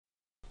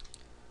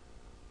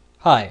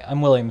Hi, I'm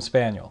William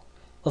Spaniel.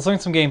 Let's learn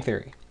some game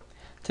theory.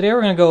 Today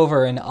we're going to go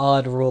over an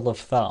odd rule of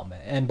thumb,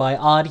 and by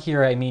odd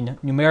here I mean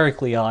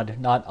numerically odd,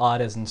 not odd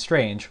as in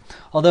strange,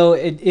 although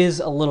it is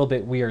a little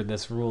bit weird,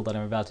 this rule that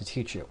I'm about to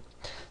teach you.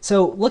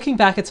 So looking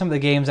back at some of the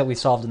games that we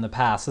solved in the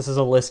past, this is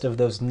a list of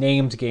those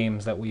named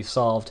games that we've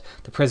solved: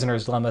 The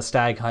Prisoner's Dilemma,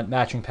 Stag Hunt,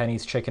 Matching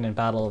Pennies, Chicken, and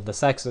Battle of the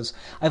Sexes.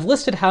 I've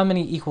listed how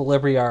many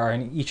equilibria are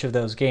in each of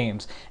those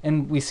games,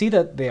 and we see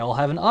that they all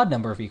have an odd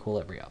number of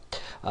equilibria.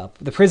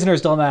 The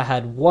Prisoner's Dilemma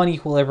had one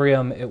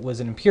equilibrium. It was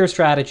in Impure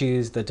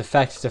Strategies, the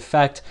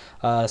Defect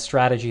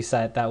strategy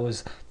set. That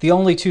was the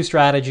only two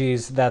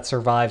strategies that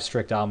survived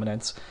strict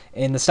dominance.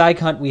 In the Stag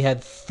Hunt, we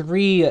had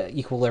three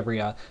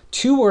equilibria.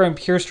 Two were in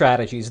Pure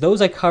Strategies.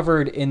 Those I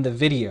covered in the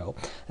video.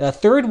 The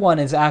third one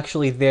is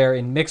actually there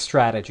in Mixed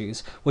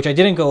Strategies, which I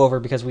didn't go over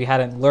because we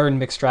hadn't learned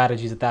Mixed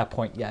Strategies at that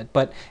point yet.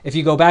 But if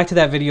you go back to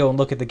that video and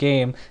look at the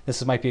game,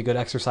 this might be a good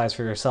exercise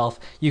for yourself.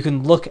 You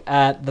can look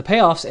at the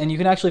payoffs, and you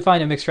can actually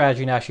find a Mixed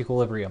Strategy Nash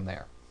equilibrium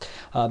there.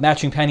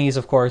 Matching Pennies,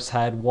 of course,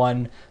 had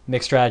one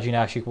Mixed Strategy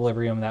Nash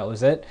equilibrium, that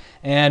was it.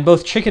 And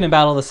both Chicken and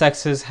Battle of the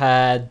Sexes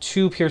had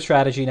two Pure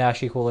Strategy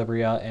Nash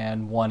equilibria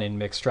and one in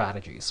Mixed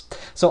Strategies.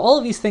 So all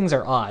of these things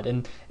are odd.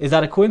 And is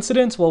that a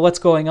coincidence? Well, what's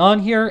going on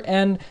here?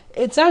 And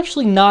it's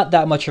actually not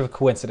that much of a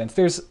coincidence.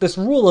 There's this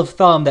rule of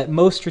thumb that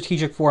most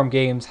strategic form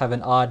games have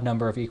an odd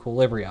number of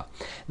equilibria.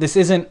 This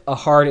isn't a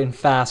hard and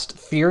fast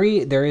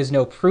theory. There is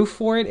no proof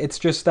for it. It's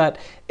just that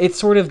it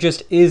sort of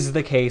just is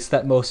the case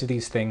that most of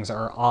these things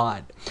are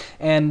odd.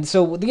 And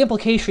so the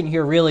implication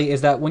here really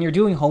is that when you're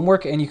doing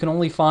homework and you can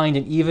only find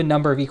an even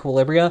number of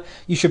equilibria,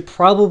 you should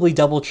probably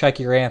double check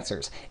your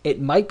answers.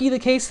 It might be the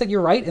case that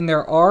you're right and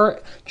there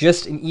are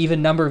just an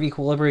even number of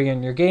equilibria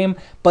in your game,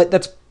 but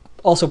that's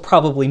also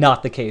probably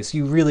not the case.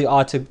 You really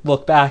ought to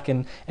look back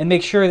and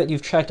make sure that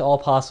you've checked all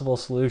possible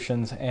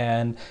solutions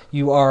and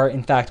you are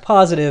in fact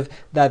positive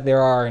that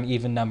there are an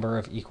even number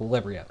of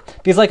equilibria.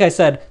 Because like I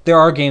said, there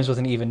are games with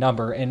an even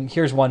number, and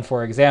here's one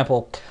for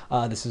example.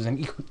 This is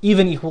an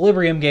even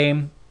equilibrium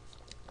game.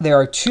 There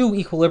are two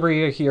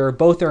equilibria here.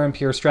 Both are in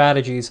Pure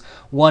Strategies.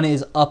 One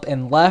is up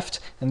and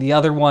left, and the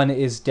other one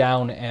is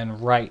down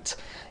and right.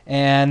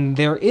 And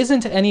there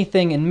isn't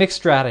anything in Mixed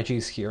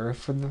Strategies here.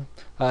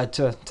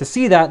 To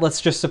see that,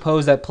 let's just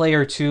suppose that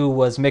player 2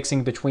 was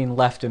mixing between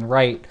left and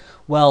right.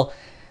 Well,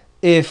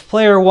 if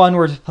player 1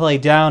 were to play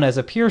down as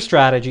a pure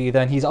strategy,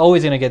 then he's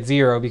always going to get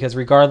 0, because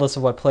regardless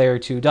of what player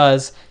 2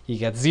 does, he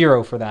gets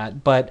 0 for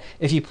that. But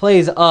if he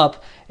plays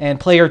up and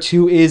player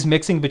 2 is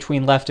mixing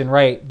between left and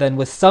right, then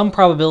with some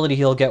probability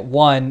he'll get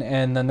 1,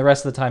 and then the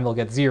rest of the time he'll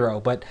get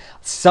 0. But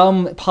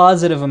some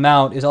positive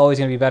amount is always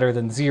going to be better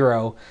than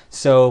 0,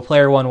 so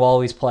player 1 will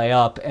always play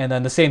up. And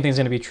then the same thing's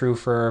going to be true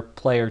for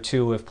player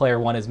 2. If player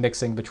 1 is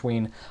mixing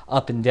between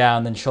up and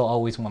down, then she'll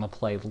always want to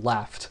play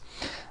left.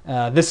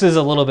 This is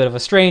a little bit of a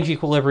strange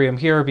equilibrium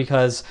here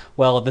because,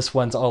 well, this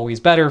one's always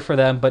better for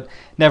them, but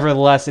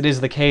nevertheless, it is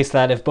the case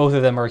that if both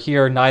of them are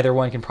here, neither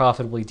one can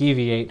profitably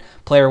deviate.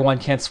 Player 1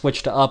 can't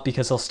switch to up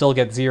because he'll still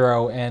get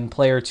 0, and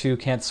player 2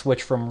 can't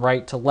switch from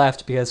right to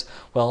left because,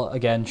 well,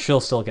 again, she'll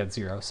still get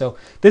 0. So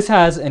this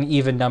has an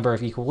even number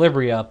of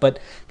equilibria, but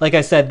like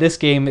I said, this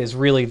game is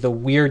really the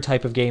weird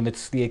type of game.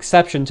 It's the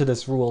exception to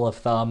this rule of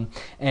thumb,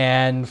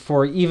 and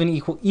for even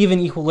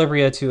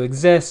equilibria to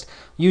exist,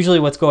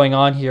 usually what's going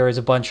on here is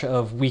a bunch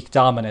of weak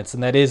dominance,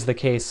 and that is the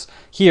case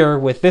here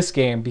with this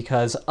game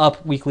because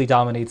up weakly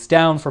dominates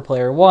down for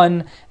player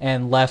 1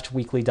 and left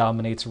weakly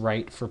dominates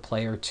right for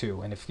player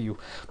 2. And if you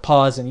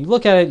pause and you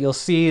look at it, you'll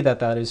see that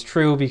that is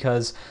true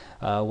because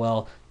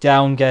well,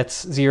 down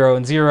gets 0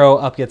 and 0,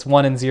 up gets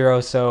 1 and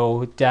 0,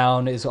 so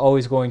down is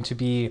always going to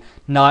be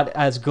not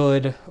as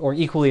good or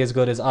equally as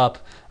good as up.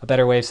 A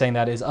better way of saying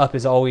that is up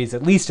is always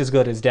at least as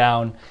good as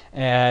down,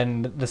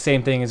 and the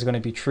same thing is going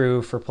to be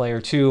true for player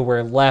 2,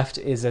 where left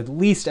is at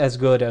least as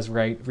good as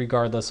right,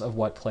 regardless of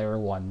what player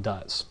 1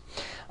 does.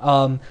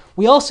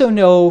 We also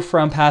know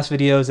from past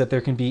videos that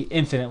there can be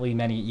infinitely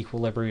many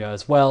equilibria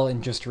as well,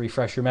 and just to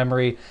refresh your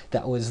memory,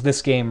 that was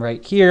this game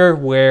right here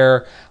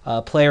where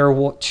player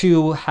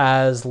 2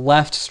 has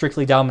left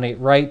strictly dominate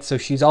right, so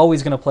she's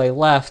always going to play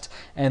left,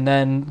 and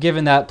then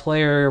given that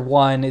player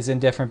 1 is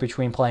indifferent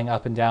between playing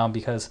up and down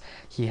because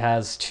he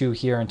has 2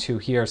 here and 2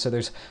 here, so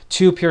there's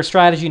 2 pure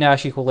strategy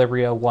Nash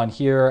equilibria, 1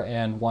 here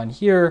and 1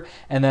 here,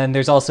 and then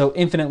there's also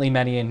infinitely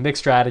many in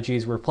mixed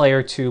strategies where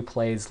player 2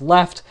 plays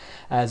left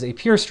as a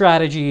pure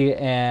strategy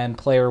and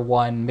player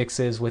 1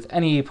 mixes with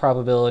any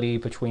probability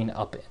between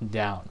up and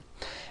down.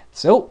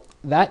 So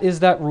that is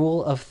that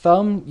rule of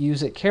thumb.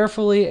 Use it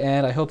carefully,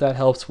 and I hope that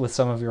helps with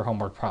some of your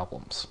homework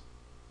problems.